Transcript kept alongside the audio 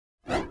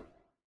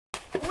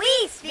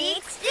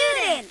Speak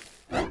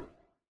Student!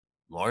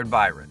 Lord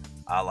Byron,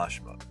 a la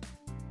Shmoop.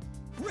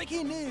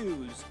 Breaking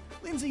news!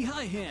 Lindsay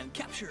Highhand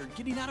captured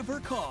getting out of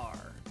her car.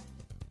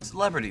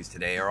 Celebrities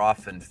today are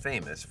often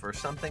famous for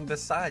something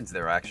besides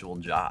their actual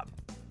job.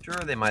 Sure,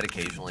 they might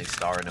occasionally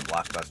star in a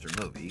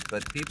blockbuster movie,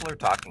 but people are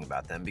talking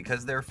about them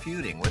because they're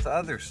feuding with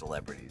other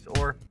celebrities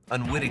or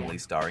unwittingly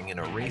starring in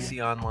a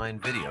racy online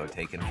video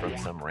taken from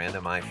some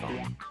random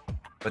iPhone.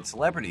 But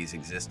celebrities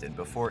existed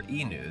before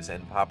e-news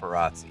and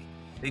paparazzi.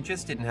 They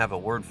just didn't have a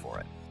word for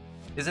it.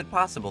 Is it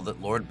possible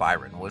that Lord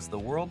Byron was the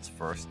world's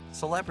first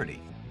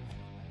celebrity?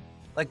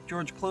 Like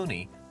George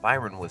Clooney,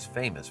 Byron was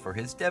famous for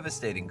his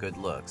devastating good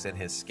looks and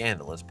his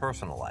scandalous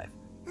personal life.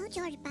 Oh,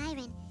 George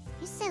Byron,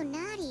 you're so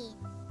naughty.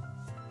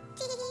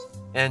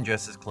 And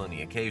just as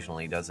Clooney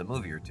occasionally does a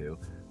movie or two,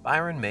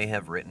 Byron may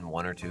have written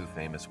one or two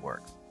famous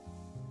works.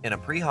 In a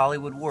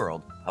pre-Hollywood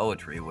world,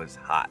 poetry was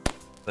hot,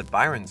 but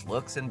Byron's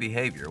looks and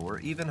behavior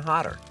were even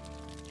hotter.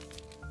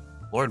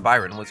 Lord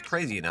Byron was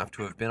crazy enough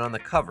to have been on the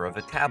cover of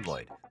a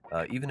tabloid,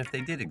 even if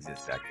they did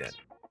exist back then.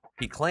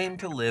 He claimed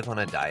to live on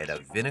a diet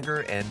of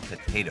vinegar and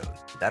potatoes.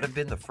 Would that have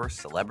been the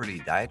first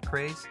celebrity diet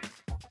craze?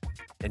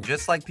 And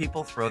just like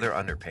people throw their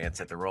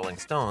underpants at the Rolling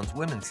Stones,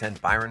 women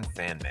sent Byron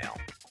fan mail.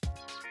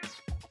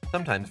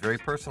 Sometimes very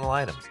personal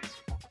items.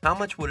 How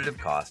much would it have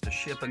cost to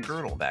ship a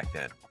girdle back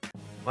then?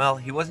 Well,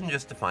 he wasn't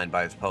just defined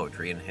by his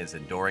poetry and his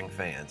adoring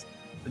fans,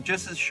 but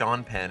just as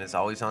Sean Penn is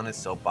always on his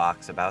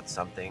soapbox about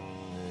something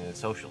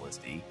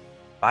socialist-y,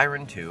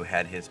 Byron too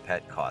had his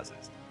pet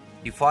causes.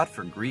 He fought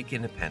for Greek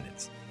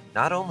independence.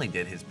 Not only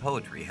did his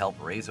poetry help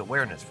raise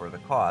awareness for the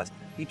cause,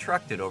 he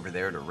trucked it over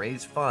there to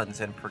raise funds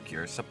and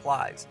procure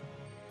supplies.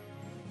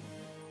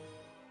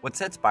 What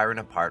sets Byron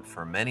apart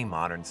from many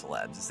modern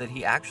celebs is that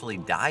he actually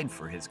died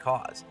for his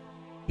cause.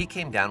 He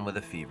came down with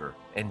a fever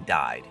and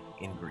died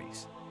in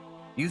Greece.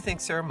 You think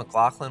Sarah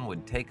McLachlan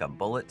would take a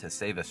bullet to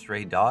save a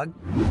stray dog?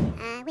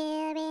 I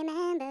will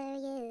remember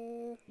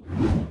you.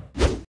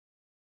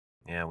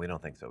 Yeah, we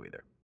don't think so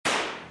either.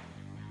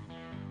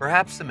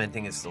 Perhaps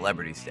cementing his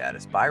celebrity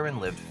status, Byron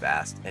lived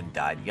fast and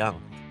died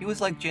young. He was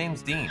like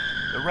James Dean,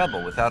 the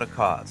rebel without a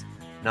cause.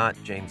 Not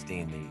James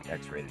Dean, the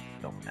X-rated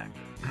film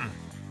actor.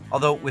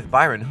 Although, with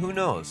Byron, who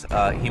knows?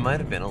 He might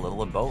have been a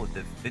little of both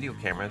if video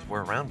cameras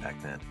were around back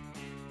then.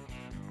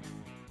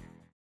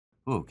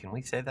 Ooh, can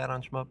we say that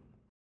on Shmoop?